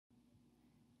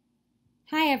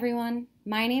Hi everyone,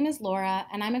 my name is Laura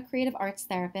and I'm a creative arts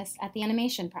therapist at the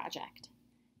Animation Project.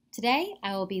 Today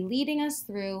I will be leading us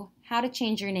through how to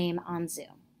change your name on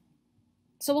Zoom.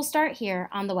 So we'll start here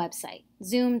on the website,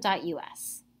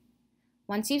 zoom.us.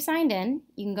 Once you've signed in,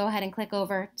 you can go ahead and click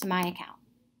over to My Account.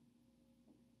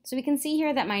 So we can see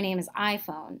here that my name is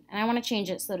iPhone and I want to change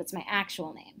it so that it's my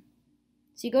actual name.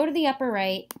 So you go to the upper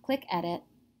right, click Edit,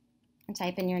 and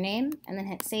type in your name and then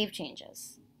hit Save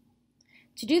Changes.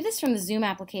 To do this from the Zoom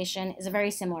application is a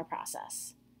very similar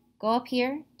process. Go up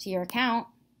here to your account,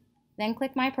 then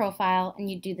click My Profile, and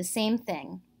you do the same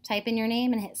thing. Type in your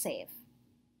name and hit Save.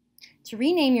 To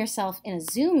rename yourself in a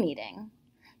Zoom meeting,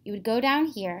 you would go down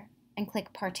here and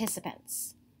click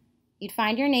Participants. You'd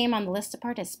find your name on the list of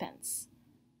participants.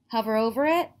 Hover over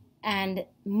it, and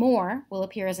More will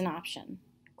appear as an option.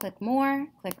 Click More,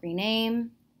 click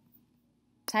Rename,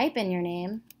 type in your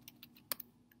name,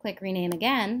 click Rename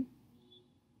again,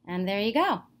 and there you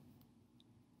go.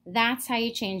 That's how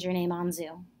you change your name on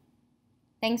Zoom.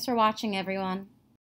 Thanks for watching, everyone.